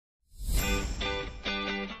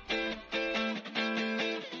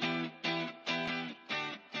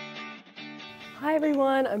Hi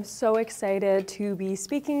everyone, I'm so excited to be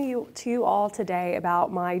speaking to you all today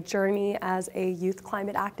about my journey as a youth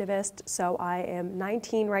climate activist. So I am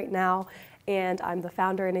 19 right now, and I'm the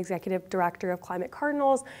founder and executive director of Climate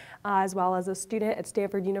Cardinals, as well as a student at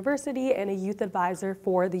Stanford University and a youth advisor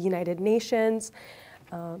for the United Nations.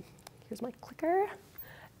 Here's my clicker.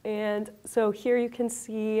 And so here you can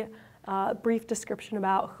see a brief description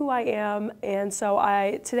about who I am. And so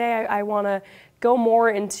today I want to go more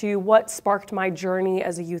into what sparked my journey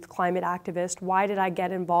as a youth climate activist. Why did I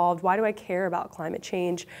get involved? Why do I care about climate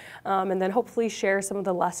change? And then hopefully share some of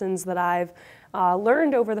the lessons that I've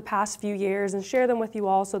learned over the past few years and share them with you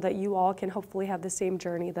all so that you all can hopefully have the same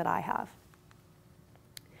journey that I have.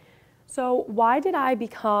 So why did I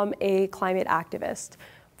become a climate activist?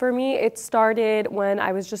 For me, it started when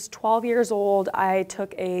I was just 12 years old. I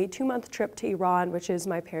took a 2-month trip to Iran, which is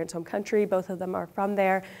my parents' home country. Both of them are from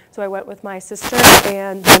there. So I went with my sister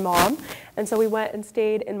and my mom. And so we went and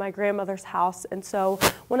stayed in my grandmother's house. And so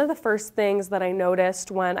one of the first things that I noticed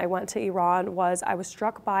when I went to Iran was I was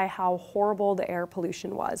struck by how horrible the air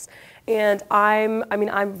pollution was. And I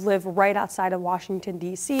live right outside of Washington,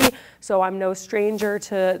 D.C., so I'm no stranger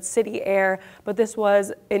to city air, but this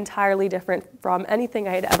was entirely different from anything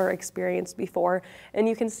I had ever experienced before. And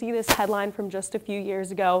you can see this headline from just a few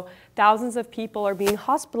years ago. Thousands of people are being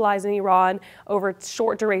hospitalized in Iran over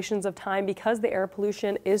short durations of time because the air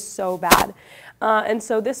pollution is so bad. And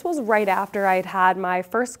so this was right after I had had my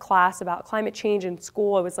first class about climate change in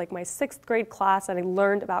school. It was like my 6th grade class, and I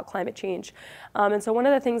learned about climate change. And so one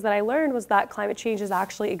of the things that I learned was that climate change is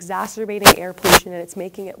actually exacerbating air pollution, and it's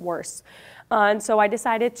making it worse. And so I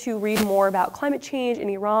decided to read more about climate change in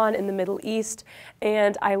Iran, in the Middle East,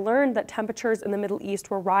 and I learned that temperatures in the Middle East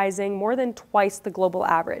were rising more than twice the global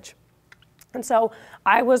average. And so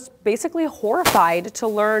I was basically horrified to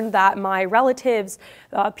learn that my relatives,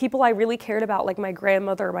 people I really cared about, like my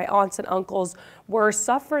grandmother, my aunts and uncles, were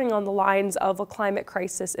suffering on the lines of a climate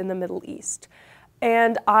crisis in the Middle East.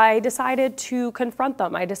 And I decided to confront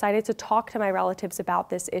them. I decided to talk to my relatives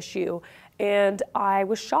about this issue. And I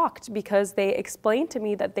was shocked because they explained to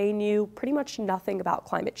me that they knew pretty much nothing about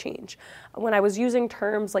climate change. When I was using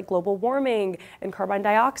terms like global warming and carbon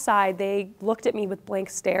dioxide, they looked at me with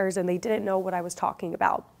blank stares and they didn't know what I was talking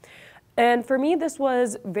about. And for me, this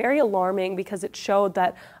was very alarming because it showed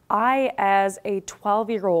that I, as a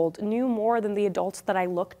 12-year-old, knew more than the adults that I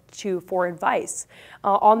looked to for advice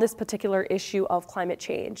on this particular issue of climate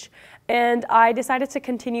change. And I decided to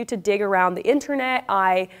continue to dig around the internet.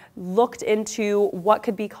 I looked into what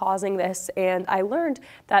could be causing this, and I learned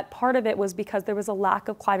that part of it was because there was a lack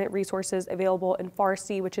of climate resources available in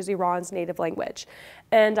Farsi, which is Iran's native language.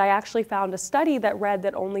 And I actually found a study that read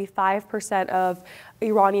that only 5% of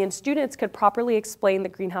Iranian students could properly explain the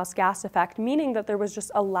greenhouse gas effect, meaning that there was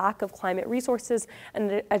just a lack of climate resources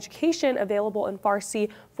and education available in Farsi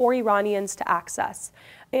for Iranians to access.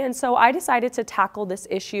 And so I decided to tackle this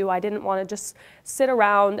issue. I didn't want to just sit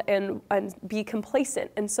around and be complacent.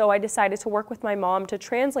 And so I decided to work with my mom to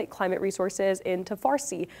translate climate resources into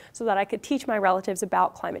Farsi so that I could teach my relatives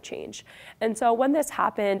about climate change. And so when this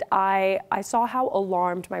happened, I saw how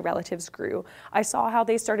alarmed my relatives grew. I saw how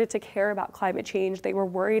they started to care about climate change. They were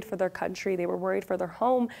worried for their country. They were worried for their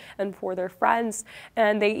home and for their friends.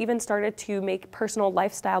 And they even started to make personal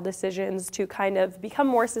lifestyle decisions to kind of become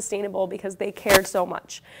more sustainable because they cared so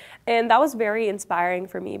much. And that was very inspiring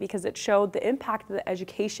for me because it showed the impact that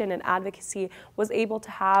education and advocacy was able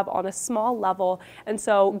to have on a small level. And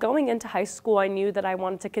so going into high school, I knew that I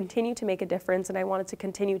wanted to continue to make a difference and I wanted to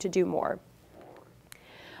continue to do more.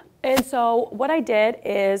 And so what I did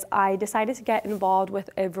is I decided to get involved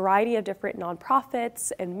with a variety of different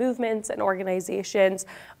nonprofits and movements and organizations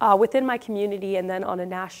within my community and then on a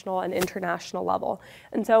national and international level.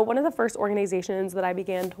 And so one of the first organizations that I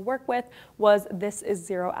began to work with was This Is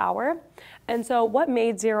 0 Hour. And so what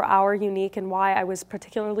made 0 Hour unique and why I was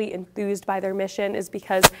particularly enthused by their mission is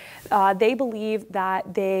because they believe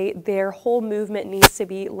that their whole movement needs to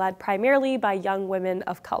be led primarily by young women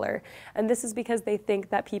of color. And this is because they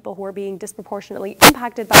think that people who are being disproportionately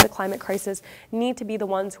impacted by the climate crisis need to be the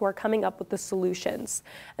ones who are coming up with the solutions.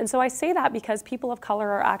 And so I say that because people of color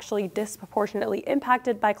are actually disproportionately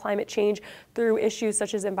impacted by climate change through issues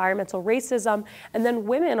such as environmental racism, and then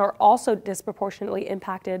women are also disproportionately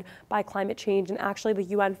impacted by climate change. And actually the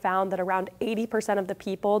UN found that around 80% of the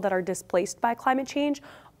people that are displaced by climate change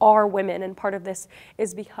are women, and part of this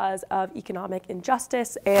is because of economic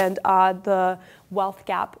injustice and the wealth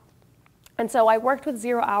gap. And so I worked with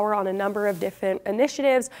Zero Hour on a number of different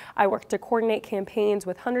initiatives. I worked to coordinate campaigns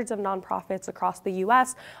with hundreds of nonprofits across the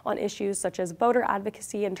US on issues such as voter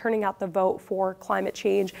advocacy and turning out the vote for climate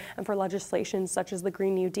change and for legislation such as the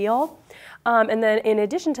Green New Deal. And then in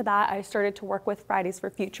addition to that, I started to work with Fridays for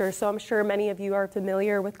Future. So I'm sure many of you are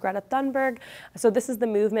familiar with Greta Thunberg. So this is the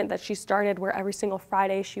movement that she started where every single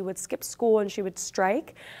Friday she would skip school and she would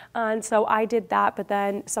strike. And so I did that, but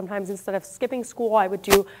then sometimes instead of skipping school, I would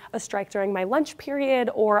do a strike during my lunch period,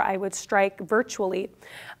 or I would strike virtually.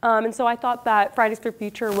 And so I thought that Fridays for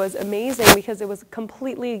Future was amazing because it was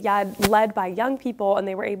completely led by young people, and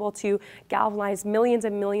they were able to galvanize millions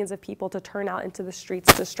and millions of people to turn out into the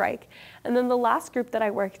streets to strike. And then the last group that I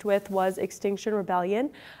worked with was Extinction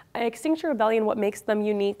Rebellion. Extinction Rebellion, what makes them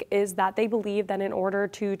unique is that they believe that in order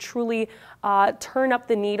to truly turn up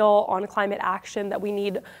the needle on climate action, that we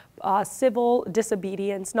need civil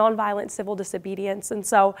disobedience, nonviolent civil disobedience. And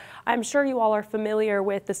so I'm sure you all are familiar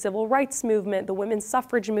with the civil rights movement, the women's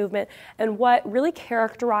suffrage movement, and what really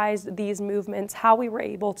characterized these movements, how we were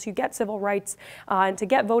able to get civil rights and to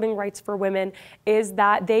get voting rights for women, is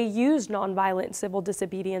that they used nonviolent civil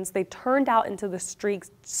disobedience. They turned out into the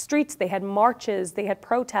streets, they had marches, they had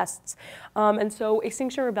protests. And so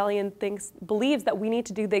Extinction Rebellion believes that we need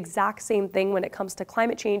to do the exact same thing when it comes to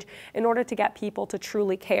climate change in order to get people to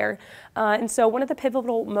truly care. And so one of the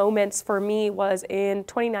pivotal moments for me was in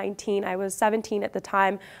 2019. I was 17 at the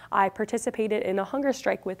time. I participated in a hunger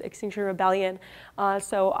strike with Extinction Rebellion.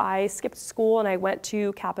 So I skipped school and I went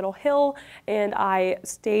to Capitol Hill and I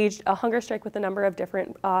staged a hunger strike with a number of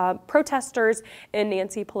different protesters in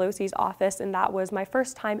Nancy Pelosi's office. And that was my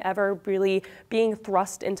first time ever really being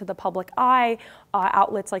thrust into the public eye.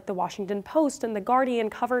 Outlets like the Washington Post and the Guardian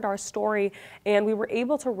covered our story, and we were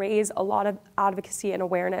able to raise a lot of advocacy and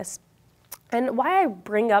awareness. And why I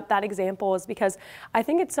bring up that example is because I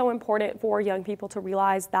think it's so important for young people to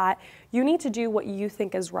realize that you need to do what you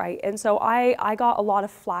think is right. And so I got a lot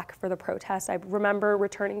of flack for the protests. I remember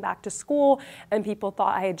returning back to school and people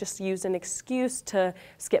thought I had just used an excuse to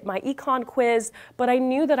skip my econ quiz, but I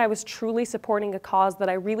knew that I was truly supporting a cause that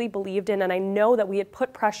I really believed in, and I know that we had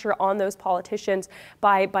put pressure on those politicians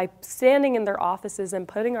by standing in their offices and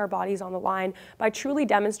putting our bodies on the line, by truly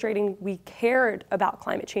demonstrating we cared about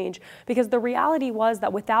climate change. Because the reality was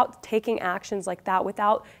that without taking actions like that,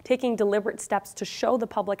 without taking deliberate steps to show the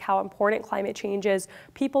public how important climate change is,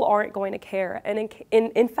 people aren't going to care. And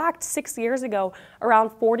in fact, 6 years ago, around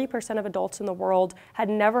 40% of adults in the world had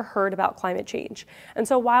never heard about climate change. And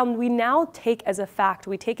so while we now take as a fact,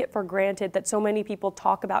 we take it for granted that so many people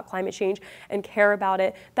talk about climate change and care about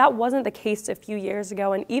it, that wasn't the case a few years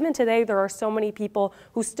ago. And even today, there are so many people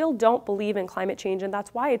who still don't believe in climate change. And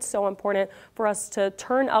that's why it's so important for us to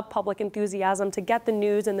turn up public enthusiasm, to get the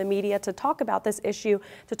news and the media to talk about this issue,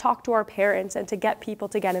 to talk to our parents, and to get people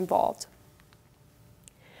to get involved.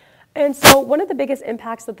 And so one of the biggest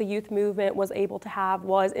impacts that the youth movement was able to have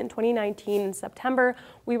was in 2019 in September,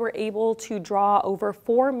 we were able to draw over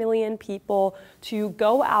 4 million people to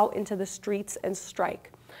go out into the streets and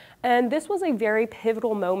strike. And this was a very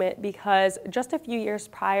pivotal moment because just a few years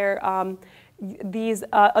prior, these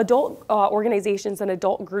adult organizations and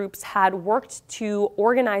adult groups had worked to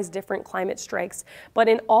organize different climate strikes, but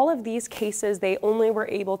in all of these cases, they only were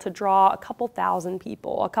able to draw a couple thousand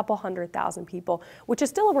people, a couple 100,000 people, which is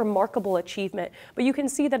still a remarkable achievement. But you can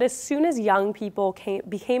see that as soon as young people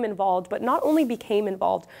became involved, but not only became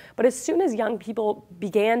involved, but as soon as young people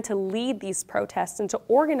began to lead these protests and to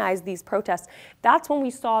organize these protests, that's when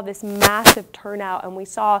we saw this massive turnout, and we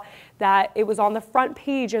saw that it was on the front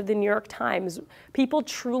page of the New York Times. People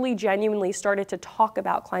truly, genuinely started to talk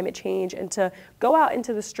about climate change and to go out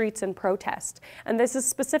into the streets and protest. And this is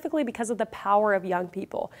specifically because of the power of young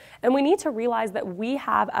people. And we need to realize that we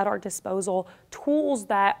have at our disposal tools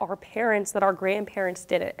that our parents, that our grandparents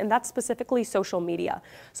didn't, and that's specifically social media.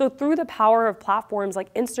 So through the power of platforms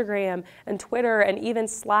like Instagram and Twitter and even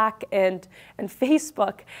Slack and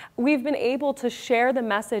Facebook, we've been able to share the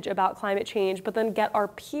message about climate change, but then get our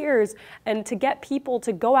peers and to get people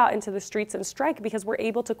to go out into the streets and strike, because we're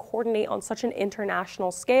able to coordinate on such an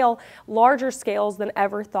international scale, larger scales than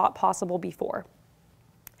ever thought possible before.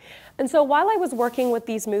 And so while I was working with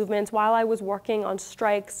these movements, while I was working on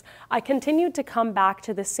strikes, I continued to come back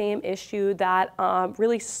to the same issue that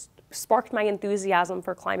really sparked my enthusiasm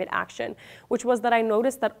for climate action, which was that I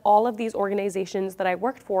noticed that all of these organizations that I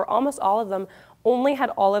worked for, almost all of them, only had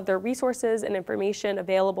all of their resources and information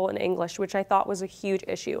available in English, which I thought was a huge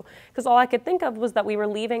issue. Because all I could think of was that we were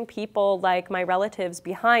leaving people like my relatives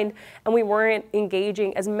behind, and we weren't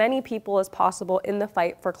engaging as many people as possible in the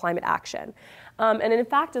fight for climate action. And in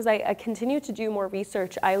fact, as I continued to do more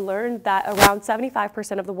research, I learned that around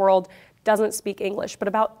 75% of the world doesn't speak English, but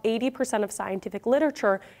about 80% of scientific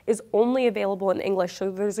literature is only available in English. So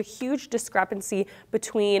there's a huge discrepancy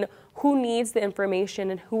between who needs the information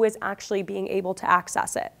and who is actually being able to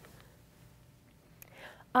access it.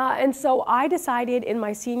 And so I decided in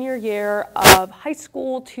my senior year of high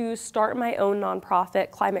school to start my own nonprofit,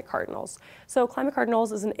 Climate Cardinals. So Climate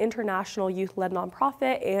Cardinals is an international youth-led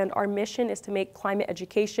nonprofit, and our mission is to make climate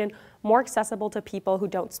education more accessible to people who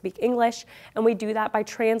don't speak English, and we do that by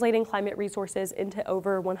translating climate resources into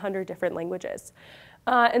over 100 different languages.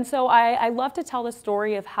 And so I love to tell the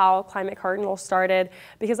story of how Climate Cardinals started,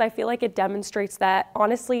 because I feel like it demonstrates that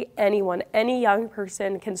honestly anyone, any young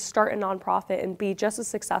person can start a nonprofit and be just as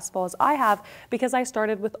successful as I have, because I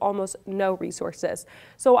started with almost no resources.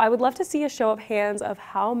 So I would love to see a show of hands of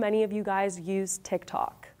how many of you guys use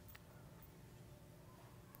TikTok.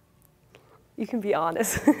 You can be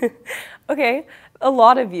honest. Okay, a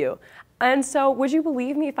lot of you. And so would you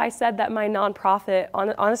believe me if I said that my nonprofit,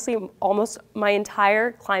 honestly, almost my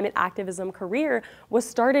entire climate activism career was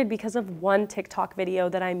started because of one TikTok video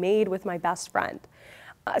that I made with my best friend.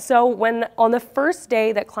 So when on the first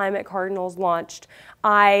day that Climate Cardinals launched,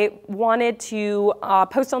 I wanted to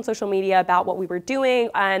post on social media about what we were doing,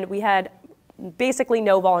 and we had basically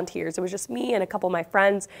no volunteers. It was just me and a couple of my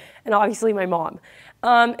friends, and obviously my mom.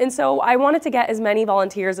 And so I wanted to get as many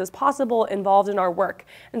volunteers as possible involved in our work.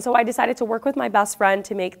 And so I decided to work with my best friend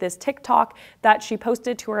to make this TikTok that she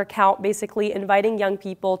posted to her account, basically inviting young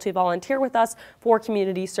people to volunteer with us for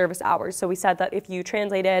community service hours. So we said that if you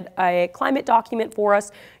translated a climate document for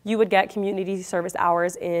us, you would get community service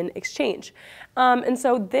hours in exchange. And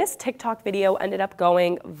so this TikTok video ended up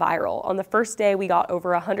going viral. On the first day, we got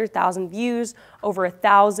over 100,000 views, over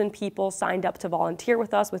 1,000 people signed up to volunteer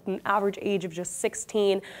with us with an average age of just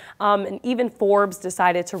 16. And even Forbes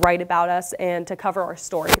decided to write about us and to cover our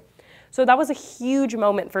story. So that was a huge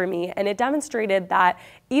moment for me, and it demonstrated that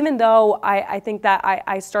even though I think that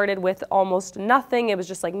I started with almost nothing, it was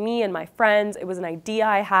just like me and my friends, it was an idea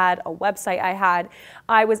I had, a website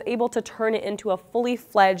I was able to turn it into a fully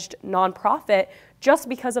fledged nonprofit just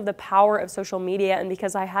because of the power of social media and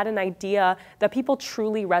because I had an idea that people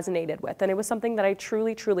truly resonated with, and it was something that I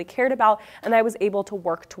truly, truly cared about and I was able to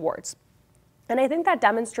work towards. And I think that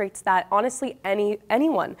demonstrates that honestly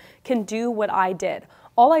anyone can do what I did.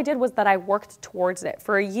 All I did was that I worked towards it.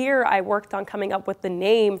 For a year, I worked on coming up with the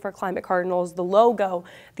name for Climate Cardinals, the logo,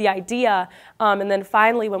 the idea, and then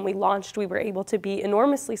finally when we launched, we were able to be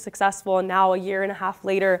enormously successful, and now a year and a half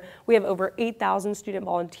later, we have over 8,000 student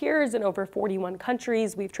volunteers in over 41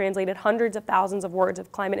 countries. We've translated hundreds of thousands of words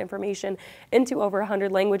of climate information into over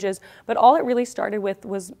 100 languages, but all it really started with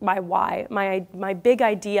was my why, my big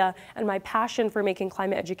idea, and my passion for making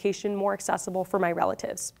climate education more accessible for my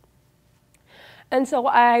relatives. And so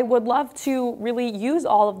I would love to really use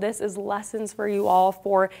all of this as lessons for you all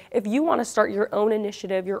for if you want to start your own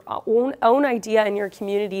initiative, your own idea in your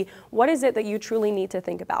community, what is it that you truly need to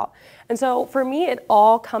think about? And so for me, it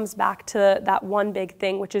all comes back to that one big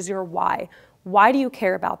thing, which is your why. Why do you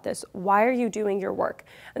care about this? Why are you doing your work?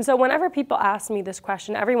 And so whenever people ask me this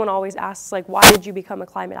question, everyone always asks, like, why did you become a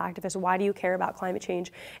climate activist? Why do you care about climate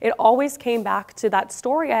change? It always came back to that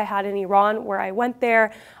story I had in Iran where I went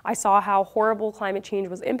there, I saw how horrible climate change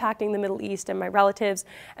was impacting the Middle East and my relatives,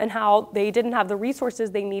 and how they didn't have the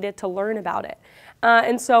resources they needed to learn about it.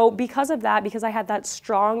 And so because of that, because I had that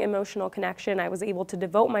strong emotional connection, I was able to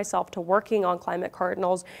devote myself to working on Climate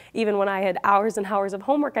Cardinals. Even when I had hours and hours of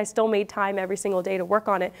homework, I still made time every single day to work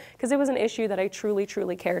on it because it was an issue that I truly,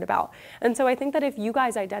 truly cared about. And so I think that if you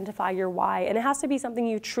guys identify your why, and it has to be something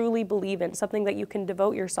you truly believe in, something that you can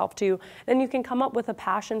devote yourself to, then you can come up with a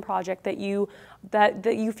passion project that you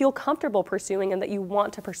feel comfortable pursuing and that you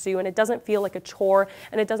want to pursue, and it doesn't feel like a chore,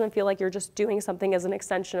 and it doesn't feel like you're just doing something as an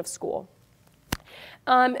extension of school.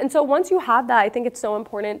 And so once you have that, I think it's so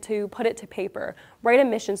important to put it to paper, write a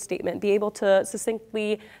mission statement, be able to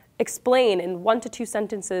succinctly explain in 1 to 2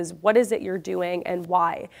 sentences what is it you're doing and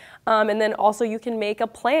why. And then also you can make a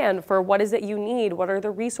plan for what is it you need, what are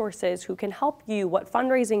the resources, who can help you, what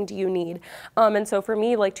fundraising do you need. And so for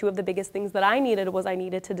me, like 2 of the biggest things that I needed was I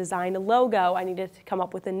needed to design a logo, I needed to come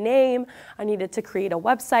up with a name, I needed to create a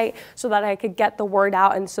website so that I could get the word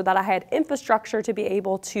out and so that I had infrastructure to be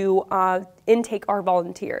able to intake our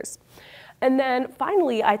volunteers. And then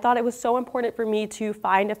finally, I thought it was so important for me to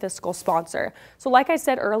find a fiscal sponsor. So like I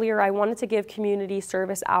said earlier, I wanted to give community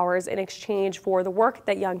service hours in exchange for the work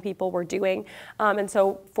that young people were doing. And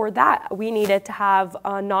so for that, we needed to have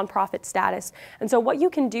a nonprofit status. And so what you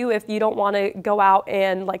can do if you don't want to go out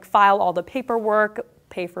and like file all the paperwork,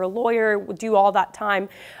 pay for a lawyer, do all that time,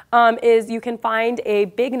 is you can find a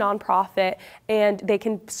big nonprofit and they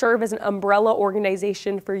can serve as an umbrella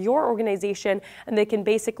organization for your organization, and they can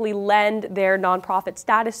basically lend their nonprofit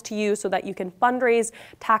status to you so that you can fundraise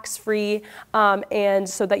tax-free and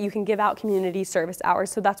so that you can give out community service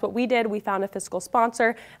hours. So that's what we did. We found a fiscal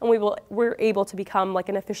sponsor and we're able to become like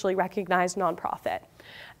an officially recognized nonprofit.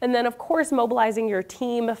 And then, of course, mobilizing your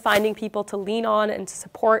team, finding people to lean on and to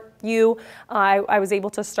support you. I was able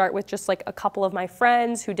to start with just like a couple of my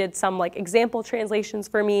friends who did some like example translations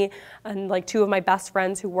for me, and like 2 of my best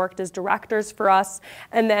friends who worked as directors for us.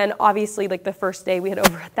 And then obviously like the first day we had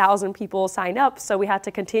over 1,000 people sign up, so we had to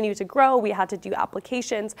continue to grow, we had to do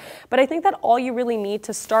applications. But I think that all you really need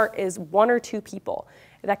to start is 1 or 2 people.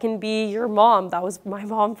 That can be your mom. That was my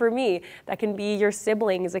mom for me. That can be your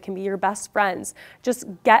siblings. It can be your best friends. Just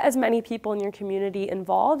get as many people in your community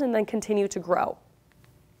involved and then continue to grow.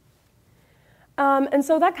 And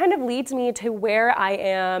so that kind of leads me to where I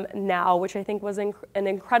am now, which I think was an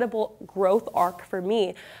incredible growth arc for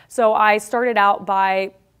me. So I started out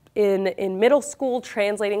by in middle school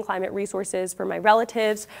translating climate resources for my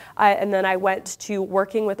relatives, and then I went to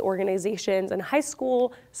working with organizations in high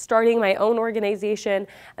school, starting my own organization,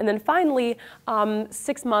 and then finally,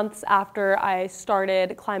 6 months after I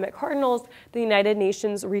started Climate Cardinals, the United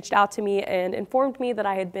Nations reached out to me and informed me that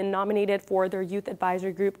I had been nominated for their Youth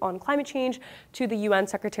Advisory Group on Climate Change to the UN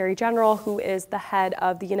Secretary General, who is the head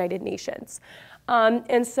of the United Nations.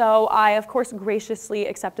 And so I, of course, graciously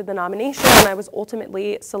accepted the nomination, and I was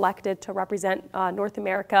ultimately selected to represent North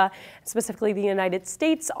America, specifically the United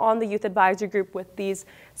States, on the Youth Advisory Group with these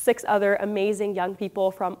 6 other amazing young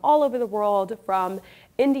people from all over the world, from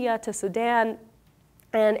India to Sudan.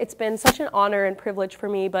 And it's been such an honor and privilege for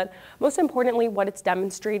me, but most importantly, what it's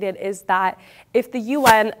demonstrated is that if the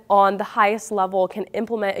UN on the highest level can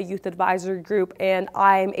implement a youth advisory group, and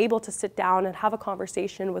I'm able to sit down and have a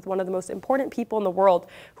conversation with one of the most important people in the world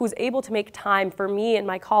who's able to make time for me and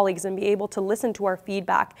my colleagues and be able to listen to our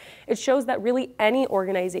feedback, it shows that really any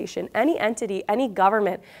organization, any entity, any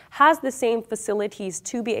government has the same facilities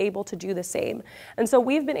to be able to do the same. And so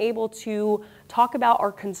we've been able to talk about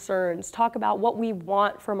our concerns, talk about what we want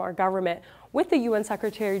from our government with the UN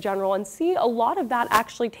Secretary General, and see a lot of that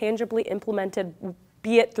actually tangibly implemented,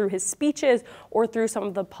 be it through his speeches or through some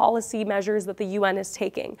of the policy measures that the UN is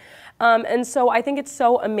taking. And so I think it's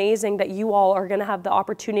so amazing that you all are going to have the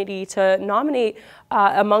opportunity to nominate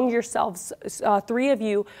among yourselves 3 of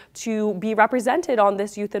you to be represented on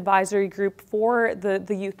this youth advisory group for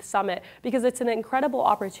the Youth Summit, because it's an incredible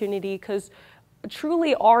opportunity, because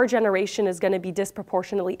truly our generation is going to be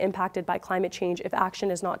disproportionately impacted by climate change if action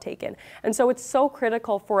is not taken. And so it's so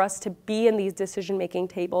critical for us to be in these decision-making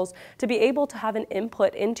tables, to be able to have an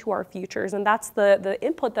input into our futures. And that's the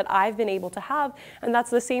input that I've been able to have, and that's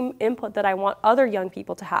the same input that I want other young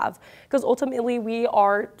people to have. Because ultimately we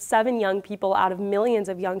are 7 young people out of millions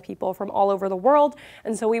of young people from all over the world,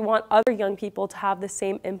 and so we want other young people to have the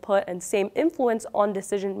same input and same influence on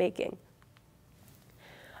decision-making.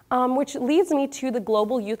 Which leads me to the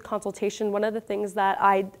Global Youth Consultation. One of the things that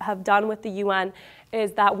I have done with the UN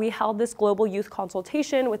is that we held this global youth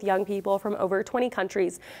consultation with young people from over 20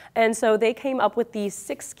 countries. And so they came up with these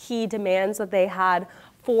 6 key demands that they had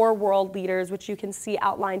for world leaders, which you can see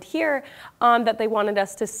outlined here, that they wanted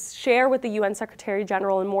us to share with the UN Secretary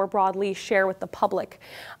General and more broadly share with the public.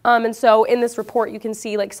 And so in this report, you can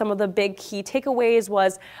see like some of the big key takeaways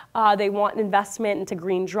was they want investment into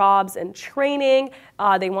green jobs and training.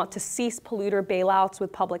 They want to cease polluter bailouts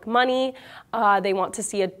with public money. They want to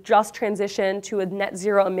see a just transition to a net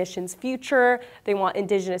zero emissions future. They want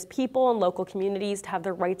Indigenous people and local communities to have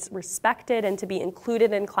their rights respected and to be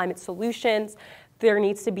included in climate solutions. There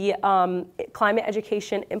needs to be climate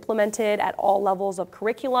education implemented at all levels of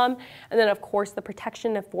curriculum, and then of course the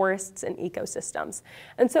protection of forests and ecosystems.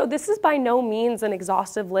 And so this is by no means an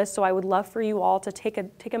exhaustive list, so I would love for you all to take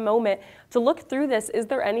a moment to look through this. Is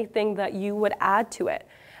there anything that you would add to it?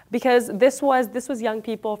 Because this was young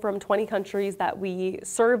people from 20 countries that we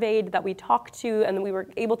surveyed, that we talked to, and we were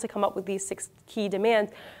able to come up with these 6 key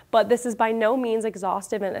demands. but this is by no means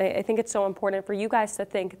exhaustive, and I think it's so important for you guys to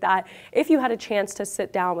think that if you had a chance to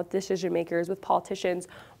sit down with decision makers, with politicians,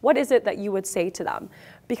 what is it that you would say to them?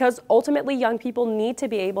 Because ultimately, young people need to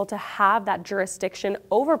be able to have that jurisdiction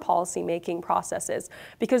over policy-making processes,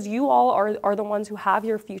 because you all are the ones who have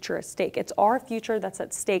your future at stake. It's our future that's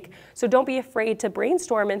at stake. So don't be afraid to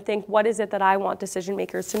brainstorm and think, what is it that I want decision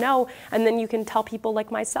makers to know? And then you can tell people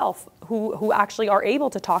like myself, who actually are able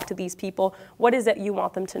to talk to these people, what is it you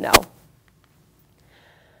want them to know?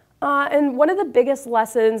 And one of the biggest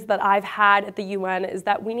lessons that I've had at the UN is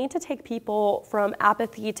that we need to take people from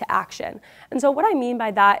apathy to action. And so what I mean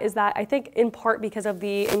by that is that I think in part because of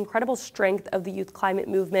the incredible strength of the youth climate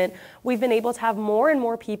movement, we've been able to have more and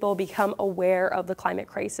more people become aware of the climate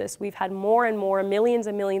crisis. We've had more and more, millions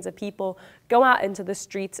and millions of people go out into the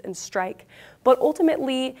streets and strike. But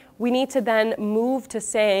ultimately, we need to then move to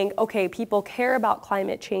saying, okay, people care about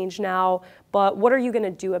climate change now, but what are you going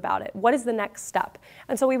to do about it? What is the next step?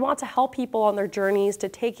 And so we want to help people on their journeys to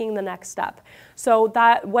taking the next step. So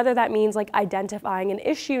that whether that means like identifying an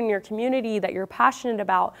issue in your community that you're passionate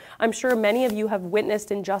about, I'm sure many of you have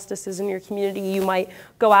witnessed injustices in your community. You might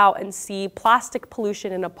go out and see plastic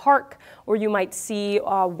pollution in a park, or you might see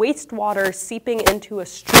wastewater seeping into a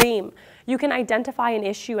stream. You can identify an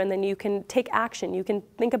issue and then you can take action. You can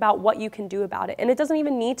think about what you can do about it. And it doesn't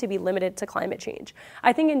even need to be limited to climate change.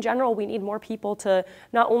 I think in general, we need more people to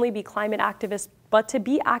not only be climate activists, but to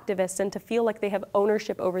be activists and to feel like they have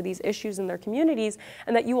ownership over these issues in their communities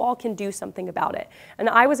and that you all can do something about it. And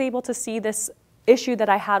I was able to see this issue that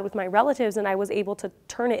I had with my relatives, and I was able to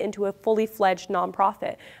turn it into a fully fledged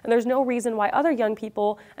nonprofit. And there's no reason why other young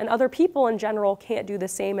people and other people in general can't do the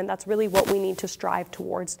same, and that's really what we need to strive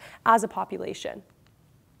towards as a population.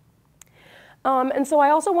 And so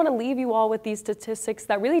I also want to leave you all with these statistics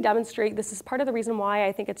that really demonstrate this is part of the reason why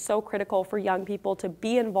I think it's so critical for young people to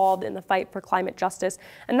be involved in the fight for climate justice,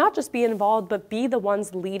 and not just be involved, but be the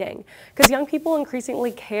ones leading. Because young people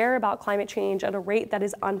increasingly care about climate change at a rate that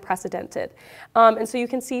is unprecedented. And so you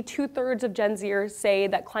can see 2/3 of Gen Zers say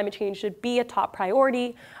that climate change should be a top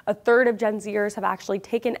priority. 1/3 of Gen Zers have actually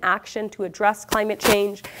taken action to address climate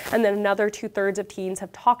change. And then another 2/3 of teens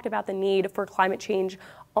have talked about the need for climate change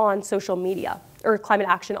on social media, or climate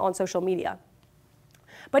action on social media.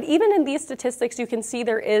 But even in these statistics, you can see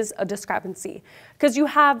there is a discrepancy, because you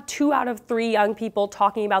have 2 out of 3 young people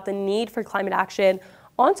talking about the need for climate action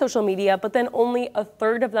on social media, but then only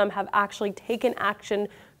 1/3 of them have actually taken action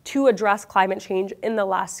to address climate change in the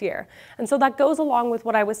last year. And so that goes along with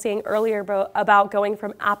what I was saying earlier about going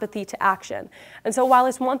from apathy to action. And so while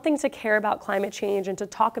it's one thing to care about climate change and to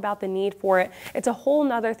talk about the need for it, it's a whole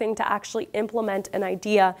nother thing to actually implement an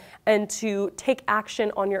idea and to take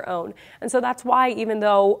action on your own. And so that's why, even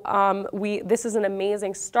though this is an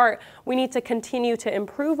amazing start, we need to continue to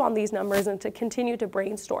improve on these numbers and to continue to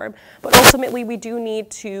brainstorm. But ultimately, we do need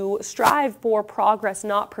to strive for progress,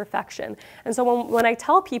 not perfection. And so when I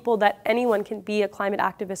tell people that anyone can be a climate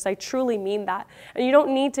activist, I truly mean that. And you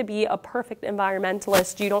don't need to be a perfect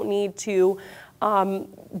environmentalist. You don't need to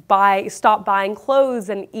stop buying clothes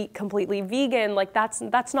and eat completely vegan. Like that's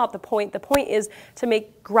not the point. The point is to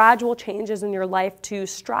make gradual changes in your life, to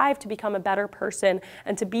strive to become a better person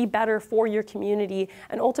and to be better for your community.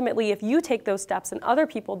 And ultimately, if you take those steps and other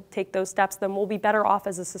people take those steps, then we'll be better off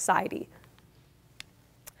as a society.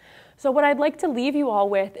 So what I'd like to leave you all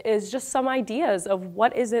with is just some ideas of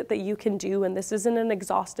what is it that you can do. And this isn't an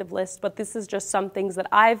exhaustive list, but this is just some things that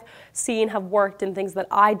I've seen have worked and things that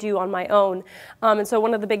I do on my own. And so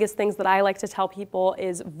one of the biggest things that I like to tell people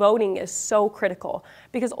is voting is so critical,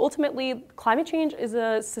 because ultimately climate change is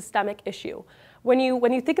a systemic issue. When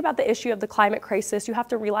you think about the issue of the climate crisis, you have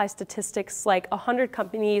to realize statistics like 100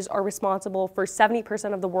 companies are responsible for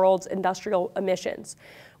 70% of the world's industrial emissions,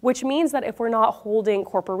 which means that if we're not holding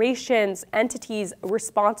corporations, entities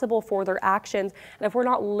responsible for their actions, and if we're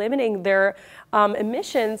not limiting their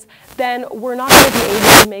emissions, then we're not going to be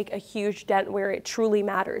able to make a huge dent where it truly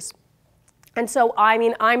matters. And so, I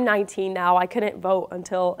mean, I'm 19 now. I couldn't vote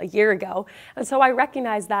until a year ago. And so I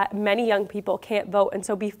recognize that many young people can't vote. And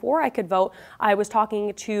so before I could vote, I was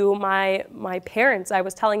talking to my parents. I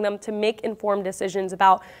was telling them to make informed decisions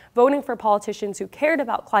about voting for politicians who cared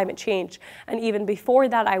about climate change. And even before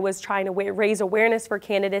that, I was trying to raise awareness for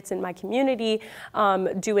candidates in my community,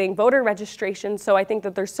 doing voter registration. So I think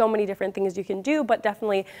that there's so many different things you can do, but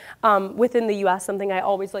definitely within the US, something I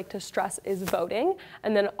always like to stress is voting.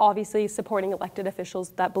 And then obviously supporting supporting elected officials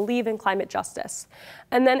that believe in climate justice.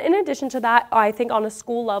 And then in addition to that, I think on a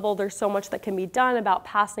school level, there's so much that can be done about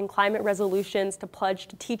passing climate resolutions to pledge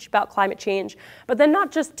to teach about climate change, but then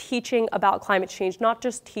not just teaching about climate change, not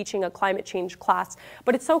just teaching a climate change class,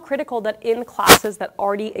 but it's so critical that in classes that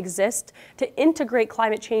already exist to integrate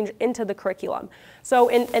climate change into the curriculum. So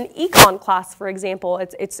in an econ class, for example,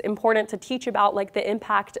 it's important to teach about like the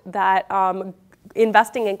impact that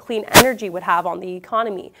investing in clean energy would have on the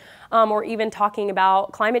economy, or even talking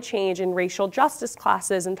about climate change in racial justice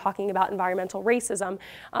classes and talking about environmental racism.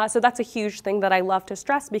 So that's a huge thing that I love to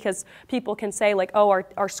stress, because people can say like, oh,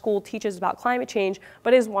 our school teaches about climate change,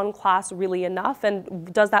 but is one class really enough?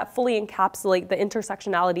 And does that fully encapsulate the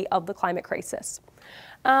intersectionality of the climate crisis?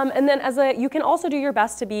 And then you can also do your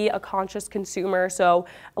best to be a conscious consumer. So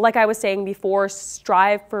like I was saying before,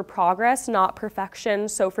 strive for progress, not perfection.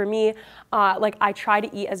 So for me, like I try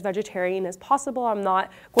to eat as vegetarian as possible. I'm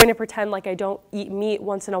not going to pretend like I don't eat meat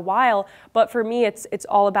once in a while, but for me, it's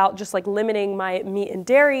all about just like limiting my meat and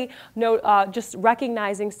dairy. Just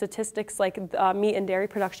recognizing statistics like meat and dairy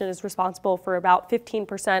production is responsible for about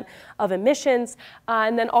 15% of emissions.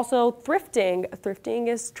 And then also thrifting. Thrifting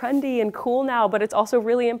is trendy and cool now, but it's also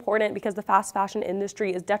really important because the fast fashion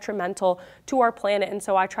industry is detrimental to our planet. And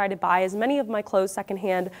so I try to buy as many of my clothes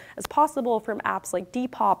secondhand as possible from apps like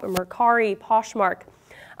Depop, Mercari, Poshmark.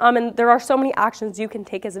 And there are so many actions you can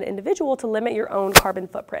take as an individual to limit your own carbon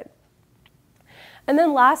footprint. And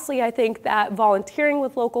then lastly, I think that volunteering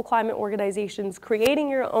with local climate organizations, creating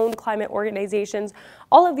your own climate organizations,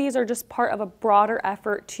 all of these are just part of a broader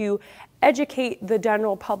effort to educate the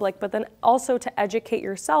general public, but then also to educate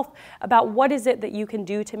yourself about what is it that you can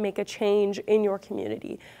do to make a change in your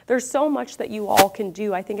community. There's so much that you all can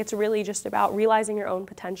do. I think it's really just about realizing your own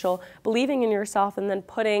potential, believing in yourself, and then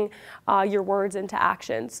putting your words into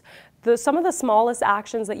actions. Some of the smallest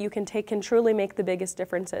actions that you can take can truly make the biggest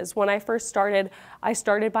differences. When I first started, I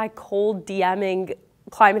started by cold DMing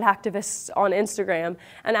climate activists on Instagram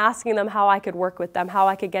and asking them how I could work with them, how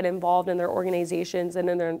I could get involved in their organizations and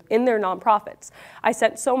in their nonprofits. I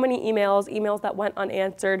sent so many emails that went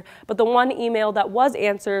unanswered, but the one email that was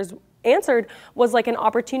answered was like an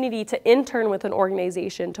opportunity to intern with an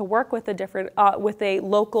organization, to work with a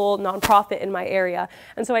local nonprofit in my area.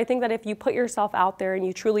 And so I think that if you put yourself out there and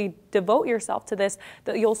you truly devote yourself to this,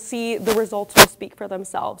 that you'll see the results will speak for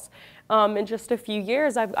themselves. In just a few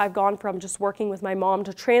years, I've gone from just working with my mom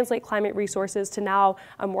to translate climate resources to now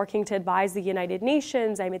I'm working to advise the United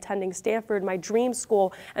Nations. I'm attending Stanford, my dream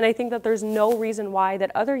school. And I think that there's no reason why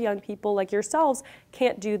that other young people like yourselves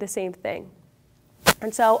can't do the same thing.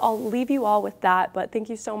 And so I'll leave you all with that, but thank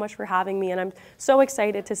you so much for having me, and I'm so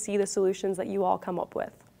excited to see the solutions that you all come up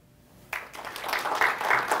with.